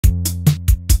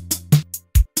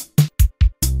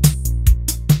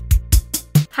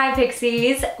Hi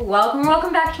Pixies,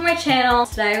 welcome back to my channel.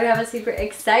 Today we have a super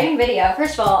exciting video.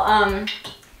 First of all,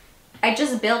 I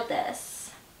just built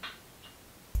this.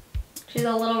 She's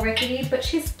a little rickety, but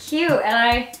she's cute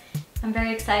and I'm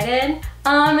very excited.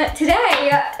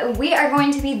 Today we are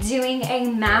going to be doing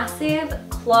a massive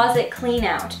closet clean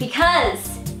out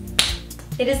because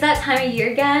it is that time of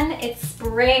year again. It's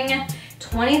spring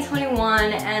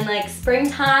 2021 and like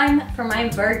springtime for my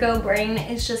Virgo brain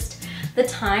is just the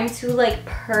time to like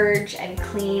purge and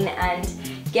clean and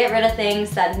get rid of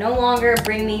things that no longer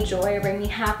bring me joy or bring me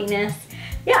happiness.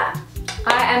 Yeah,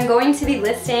 I am going to be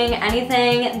listing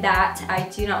anything that I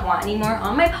do not want anymore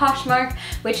on my Poshmark,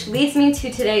 which leads me to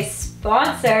today's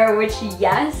sponsor, which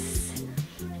yes,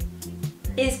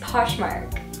 is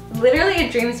Poshmark. Literally a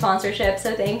dream sponsorship,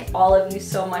 so thank all of you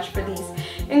so much for these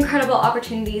incredible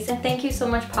opportunities, and thank you so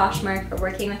much Poshmark for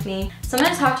working with me. So I'm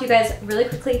going to talk to you guys really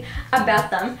quickly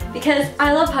about them because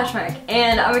I love Poshmark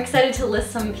and I'm excited to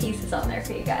list some pieces on there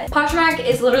for you guys. Poshmark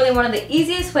is literally one of the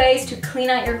easiest ways to clean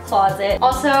out your closet.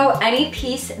 Also, any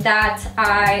piece that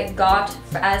I got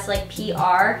as like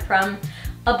PR from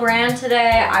a brand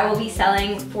today, I will be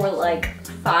selling for like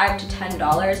 $5 to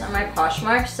 $10 on my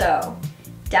Poshmark, so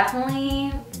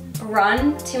definitely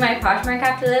run to my Poshmark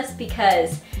after this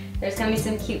because there's gonna be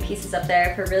some cute pieces up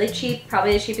there for really cheap,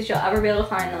 probably the cheapest you'll ever be able to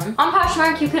find them. On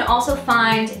Poshmark, you can also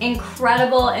find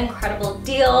incredible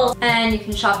deals, and you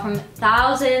can shop from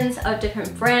thousands of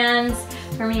different brands.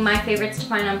 For me, my favorites to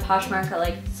find on Poshmark are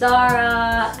like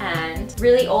Zara, and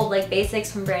really old like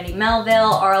basics from Brandy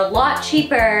Melville are a lot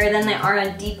cheaper than they are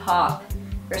on Depop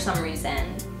for some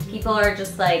reason. People are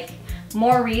just like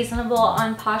more reasonable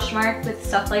on Poshmark with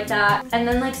stuff like that. And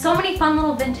then like so many fun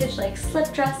little vintage like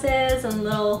slip dresses and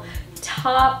little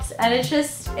tops, and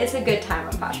it's a good time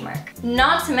on Poshmark.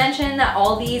 Not to mention that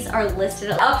all these are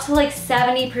listed up to like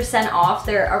 70% off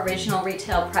their original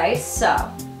retail price, so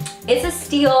it's a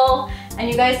steal. And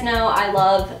you guys know I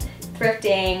love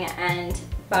thrifting and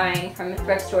buying from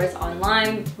thrift stores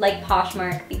online like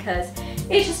Poshmark because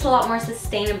it's just a lot more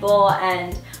sustainable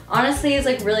and honestly it's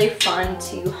like really fun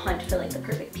to hunt for like the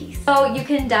perfect piece. So you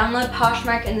can download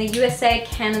Poshmark in the USA,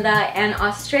 Canada, and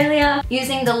Australia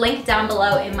using the link down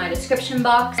below in my description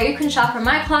box. You can shop from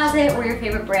my closet or your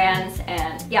favorite brands,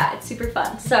 and yeah, it's super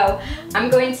fun. So I'm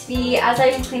going to be, as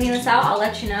I'm cleaning this out, I'll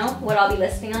let you know what I'll be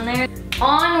listing on there.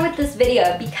 On with this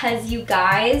video because you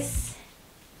guys,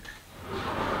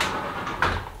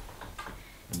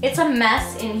 it's a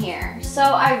mess in here. So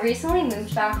I recently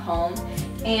moved back home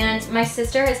and my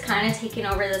sister has kind of taken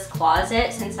over this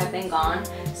closet since I've been gone.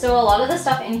 So a lot of the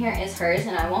stuff in here is hers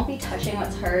and I won't be touching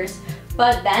what's hers.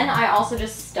 But then I also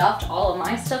just stuffed all of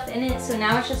my stuff in it. So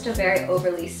now it's just a very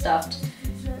overly stuffed,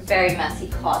 very messy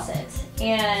closet.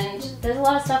 And there's a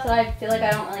lot of stuff that I feel like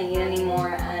I don't really need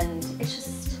anymore, and it's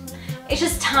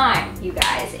just time, you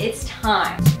guys. It's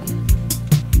time.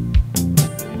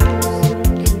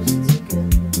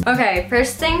 Okay,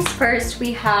 first things first,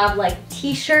 we have like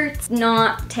t-shirts,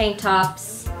 not tank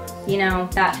tops, you know,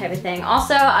 that type of thing.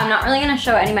 Also, I'm not really gonna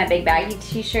show any of my big baggy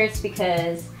t-shirts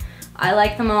because I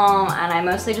like them all and I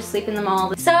mostly just sleep in them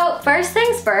all. So first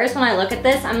things first, when I look at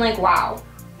this, I'm like, wow,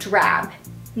 drab,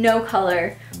 no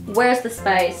color. Where's the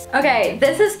spice? Okay,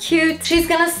 this is cute. She's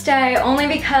gonna stay only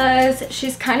because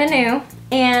she's kind of new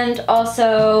and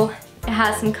also it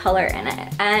has some color in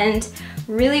it. And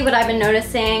really what I've been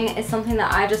noticing is something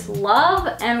that I just love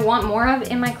and want more of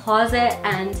in my closet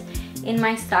and in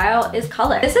my style is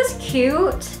color. This is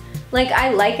cute. Like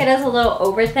I like it as a little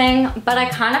over thing, but I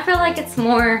kind of feel like it's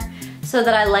more so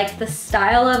that I like the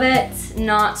style of it,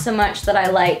 not so much that I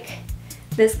like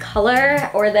this color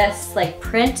or this like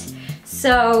print.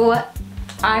 So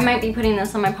I might be putting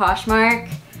this on my Poshmark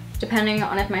depending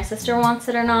on if my sister wants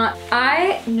it or not.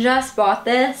 I just bought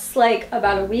this like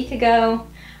about a week ago.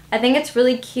 I think it's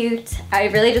really cute. I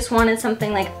really just wanted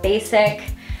something like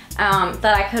basic that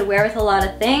I could wear with a lot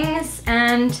of things,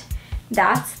 and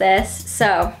that's this.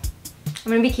 So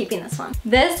I'm gonna be keeping this one.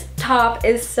 This top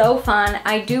is so fun.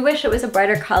 I do wish it was a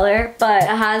brighter color, but it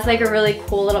has like a really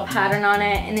cool little pattern on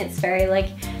it and it's very like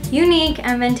unique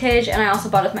and vintage, and I also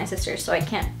bought it with my sister, so I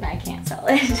can't sell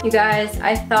it. You guys,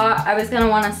 I thought I was gonna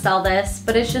wanna sell this,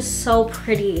 but it's just so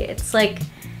pretty. It's like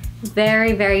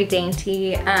very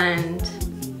dainty and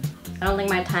I don't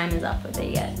think my time is up with it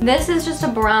yet. This is just a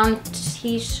brown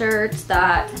t-shirt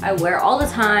that I wear all the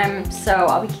time, so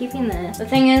I'll be keeping this. The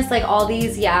thing is, like all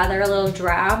these, yeah, they're a little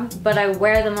drab, but I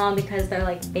wear them all because they're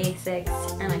like basics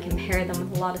and I can pair them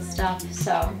with a lot of stuff.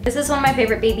 So this is one of my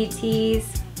favorite baby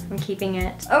tees. I'm keeping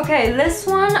it. Okay, this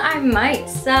one I might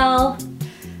sell.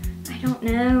 I don't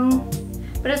know.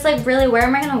 But it's like like, really, where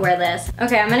am I gonna wear this?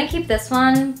 Okay, I'm gonna keep this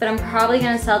one, but I'm probably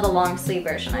gonna sell the long sleeve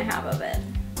version I have of it.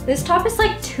 This top is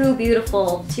like too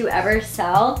beautiful to ever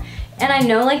sell. And I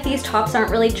know like these tops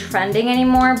aren't really trending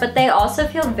anymore, but they also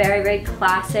feel very, very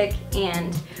classic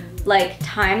and like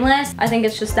timeless. I think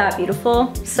it's just that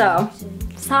beautiful. So,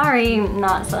 sorry, I'm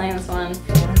not selling this one.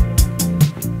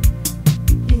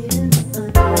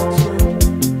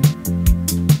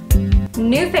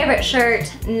 New favorite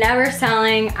shirt, never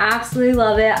selling, absolutely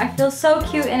love it. I feel so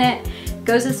cute in it.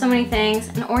 Goes with so many things,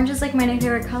 and orange is like my new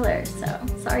favorite color, so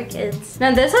sorry kids.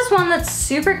 Now this is one that's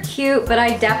super cute, but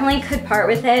I definitely could part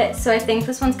with it, so I think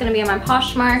this one's gonna be in my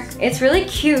Poshmark. It's really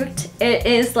cute. It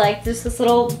is like just this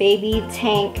little baby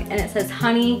tank, and it says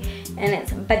honey, and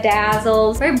it's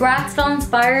bedazzled. Very Braxton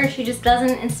inspired. She just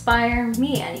doesn't inspire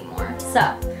me anymore,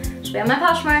 so she'll be on my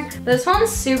Poshmark. This one's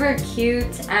super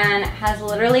cute and has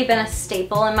literally been a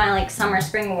staple in my like summer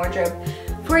spring wardrobe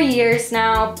for years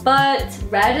now, but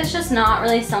red is just not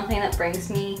really something that brings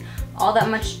me all that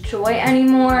much joy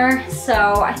anymore.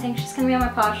 So I think she's gonna be on my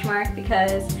Poshmark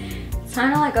because it's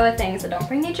time to let go of things that don't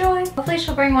bring you joy. Hopefully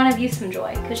she'll bring one of you some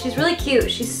joy because she's really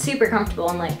cute. She's super comfortable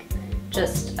and like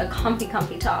just a comfy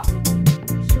top.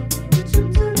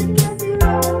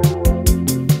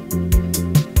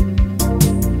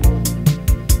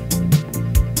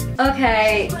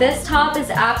 Okay, this top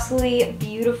is absolutely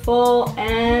beautiful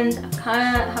and I'm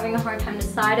kind of having a hard time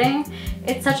deciding.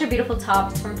 It's such a beautiful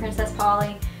top. It's from Princess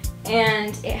Polly and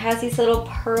it has these little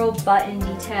pearl button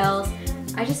details.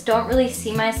 I just don't really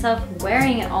see myself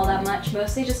wearing it all that much,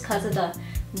 mostly just because of the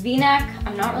V-neck.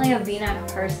 I'm not really a V-neck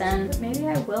person, but maybe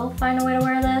I will find a way to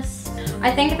wear this.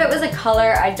 I think if it was a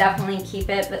color, I'd definitely keep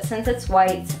it, but since it's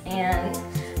white and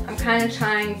I'm kind of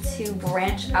trying to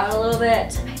branch out a little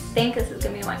bit, I think this is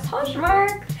gonna be my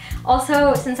Poshmark.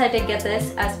 Also, since I did get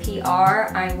this as PR,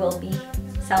 I will be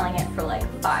selling it for like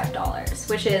 $5,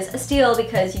 which is a steal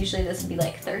because usually this would be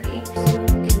like $30.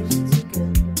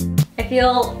 I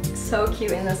feel so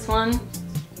cute in this one.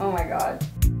 Oh my god.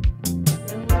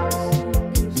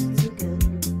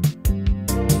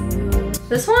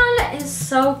 This one is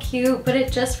so cute, but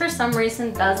it just for some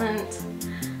reason doesn't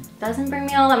bring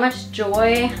me all that much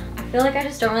joy. I feel like I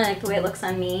just don't really like the way it looks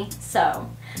on me. So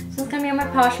it's gonna be on my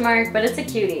Poshmark, but it's a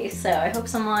cutie. So I hope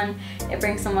it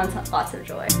brings someone lots of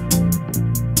joy.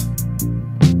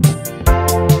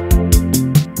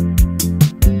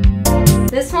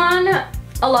 This one,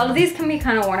 a lot of these can be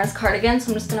kind of worn as cardigans,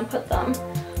 so I'm just gonna put them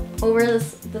over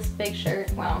this big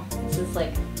shirt. Wow, this is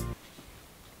like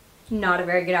not a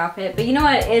very good outfit, but you know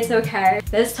what, it's okay.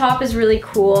 This top is really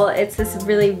cool. It's this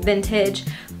really vintage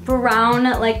brown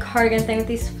like cardigan thing with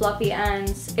these fluffy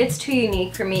ends. It's too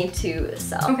unique for me to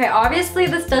sell. Okay, obviously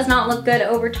this does not look good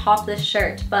over top this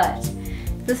shirt, but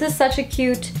this is such a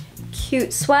cute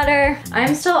sweater.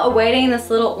 I'm still awaiting this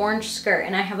little orange skirt,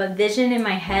 and I have a vision in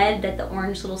my head that the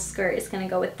orange little skirt is gonna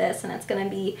go with this, and it's gonna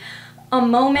be a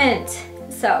moment.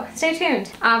 So stay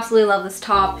tuned. I absolutely love this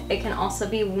top. It can also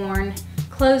be worn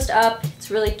closed up. It's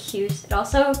really cute. It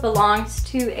also belongs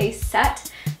to a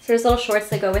set. So there's little shorts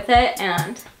that go with it,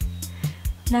 and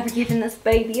I've never given this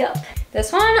baby up.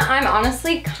 This one I'm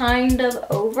honestly kind of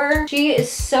over. She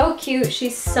is so cute.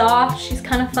 She's soft. She's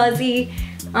kind of fuzzy.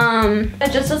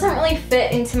 It just doesn't really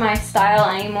fit into my style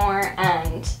anymore,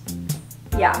 and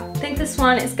yeah, I think this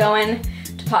one is going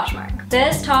to Poshmark.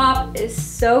 This top is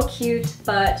so cute,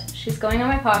 but she's going on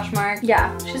my Poshmark.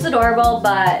 Yeah, she's adorable,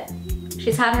 but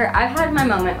I've had my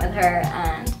moment with her,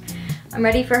 and I'm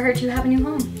ready for her to have a new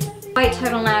home. White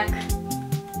turtleneck.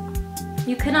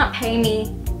 You could not pay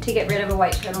me to get rid of a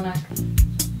white turtleneck.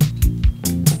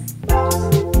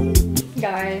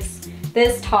 Guys,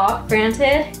 this top,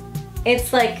 granted,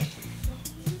 it's like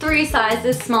 3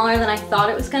 sizes smaller than I thought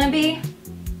it was gonna be,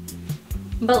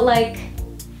 but like,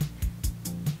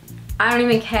 I don't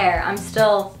even care. I'm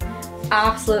still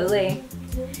absolutely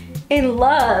in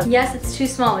love. Yes, it's too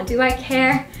small, but do I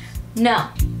care? No.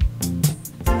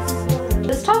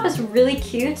 This top is really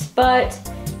cute, but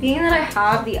being that I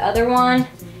have the other one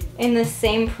in the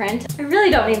same print, I really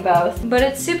don't need both, but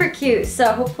it's super cute,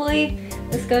 so hopefully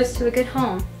this goes to a good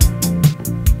home.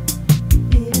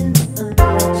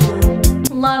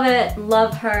 Love it,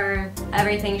 love her,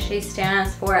 everything she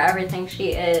stands for, everything she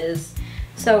is.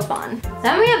 So fun.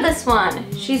 Then we have this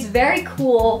one. She's very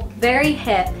cool, very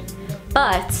hip,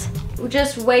 but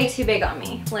just way too big on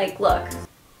me. Like, look.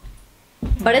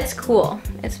 But it's cool.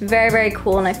 It's very, very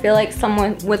cool, and I feel like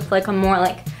someone with like a more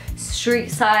like street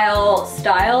style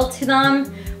to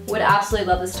them would absolutely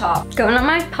love this top. Going on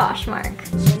my Poshmark.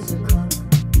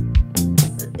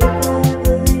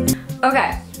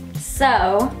 Okay,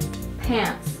 so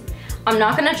pants. I'm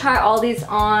not gonna try all these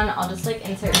on. I'll just like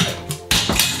insert it.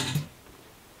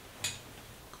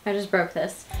 I just broke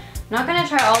this. I'm not gonna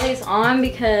try all these on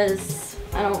because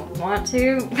I don't want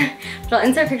to, but I'll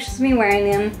insert pictures of me wearing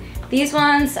them. These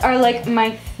ones are like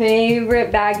my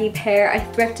favorite baggy pair. I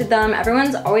thrifted them.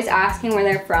 Everyone's always asking where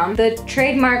they're from. The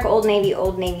trademark Old Navy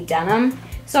denim.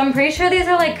 So I'm pretty sure these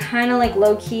are like kind of like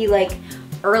low-key, like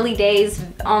early days,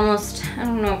 almost, I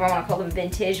don't know if I want to call them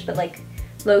vintage, but like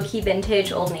low-key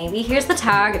vintage Old Navy. Here's the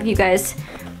tag if you guys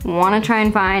want to try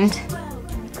and find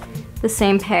the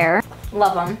same pair.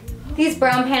 Love them. These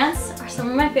brown pants are some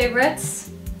of my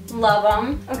favorites. Love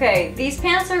them. Okay, these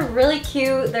pants are really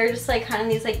cute. They're just like kind of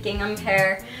these like gingham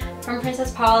pair from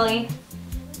Princess Polly.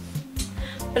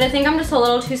 But I think I'm just a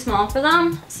little too small for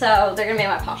them, so they're gonna be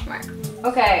my Poshmark.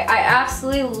 Okay, I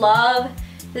absolutely love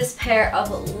this pair of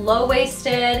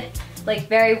low-waisted, like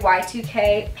very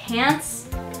Y2K pants.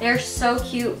 They're so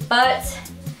cute, but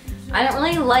I don't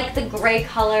really like the gray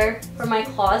color for my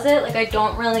closet. Like I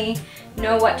don't really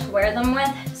know what to wear them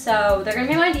with, so they're gonna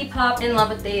be my Depop. In love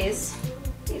with these.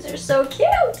 These are so cute.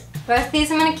 The rest of these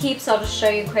I'm gonna keep, so I'll just show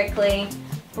you quickly.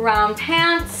 Brown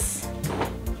pants,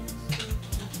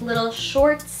 little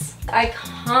shorts,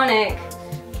 iconic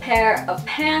pair of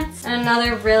pants, and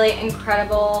another really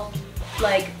incredible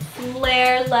like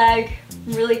flare leg,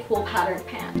 really cool patterned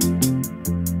pants.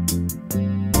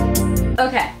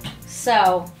 Okay,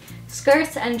 so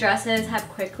skirts and dresses have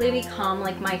quickly become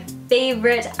like my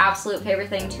favorite, absolute favorite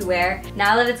thing to wear.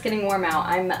 Now that it's getting warm out,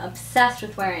 I'm obsessed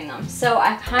with wearing them. So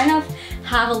I kind of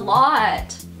have a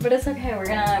lot, but it's okay, we're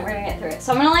gonna get through it.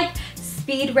 So I'm gonna like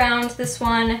speed round this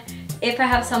one. If I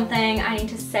have something I need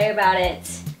to say about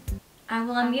it, I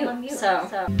will unmute. So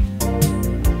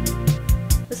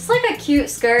this is like a cute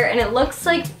skirt, and it looks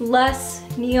like less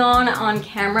neon on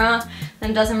camera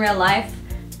than it does in real life,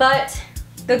 but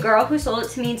the girl who sold it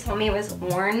to me told me it was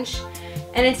orange,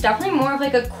 and it's definitely more of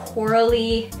like a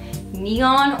corally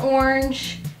neon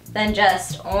orange than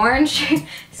just orange.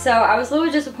 So I was a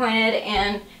little disappointed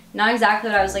and not exactly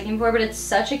what I was looking for, but it's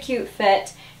such a cute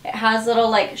fit. It has little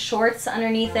like shorts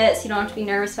underneath it, so you don't have to be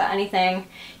nervous about anything.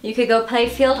 You could go play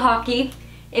field hockey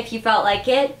if you felt like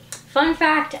it. Fun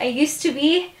fact, I used to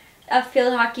be a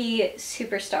field hockey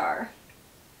superstar.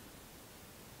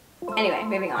 Anyway,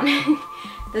 moving on.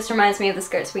 This reminds me of the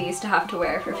skirts we used to have to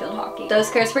wear for field hockey. Those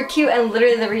skirts were cute and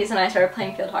literally the reason I started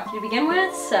playing field hockey to begin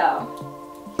with, so.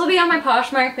 This will be on my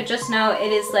Poshmark, but just know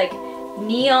it is like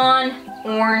neon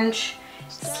orange,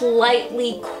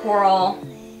 slightly coral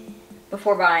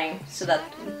before buying, so that,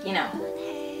 you know,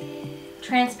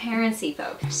 transparency,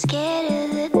 folks. I'm scared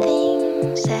of the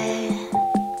things that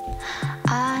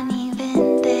aren't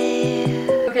even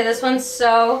there. Okay, this one's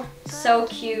so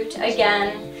cute.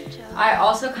 Again, I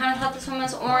also kind of thought this one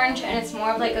was orange, and it's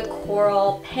more of like a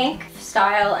coral pink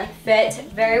style and fit.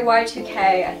 Very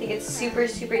Y2K. I think it's super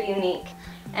unique.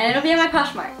 And it'll be in my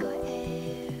Poshmark.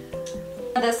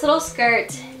 This little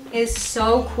skirt is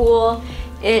so cool.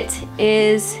 It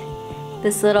is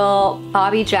this little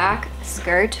Bobby Jack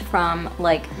skirt from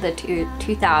like the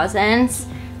 2000s.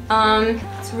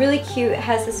 It's really cute. It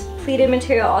has this pleated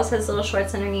material, also has little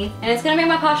shorts underneath, and it's gonna be in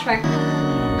my Poshmark.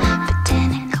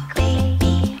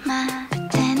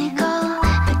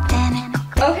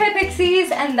 Okay,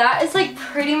 Pixies, and that is like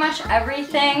pretty much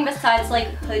everything besides like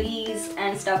hoodies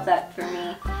and stuff that for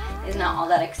me is not all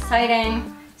that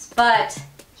exciting, but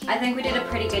I think we did a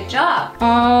pretty good job.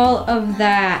 All of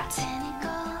that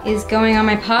is going on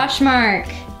my Poshmark,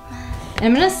 and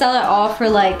I'm gonna sell it all for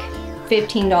like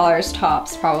 $15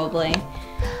 tops probably.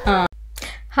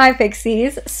 Hi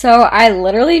Pixies, so I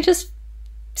literally just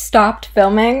stopped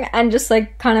filming and just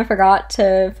like kind of forgot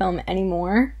to film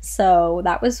anymore, so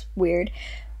that was weird.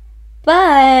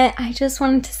 But I just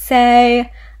wanted to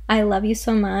say I love you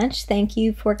so much. Thank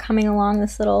you for coming along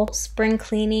this little spring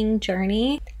cleaning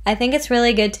journey. I think it's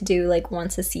really good to do like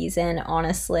once a season,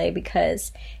 honestly,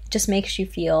 because it just makes you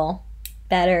feel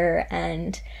better,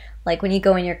 and like when you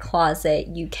go in your closet,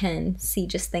 you can see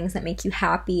just things that make you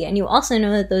happy, and you also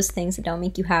know that those things that don't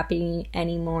make you happy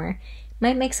anymore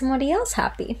might make somebody else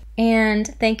happy. And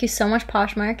thank you so much,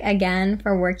 Poshmark, again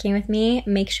for working with me.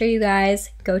 Make sure you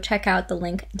guys go check out the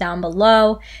link down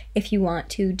below if you want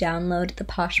to download the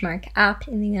Poshmark app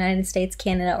in the United States,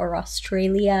 Canada, or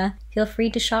Australia. Feel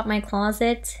free to shop my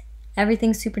closet.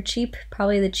 Everything's super cheap,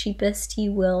 probably the cheapest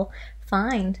you will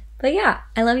find. But yeah,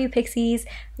 I love you, Pixies.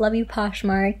 Love you,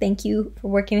 Poshmark. Thank you for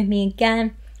working with me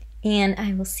again, and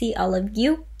I will see all of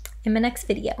you in my next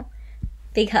video.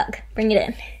 Big hug. Bring it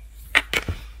in.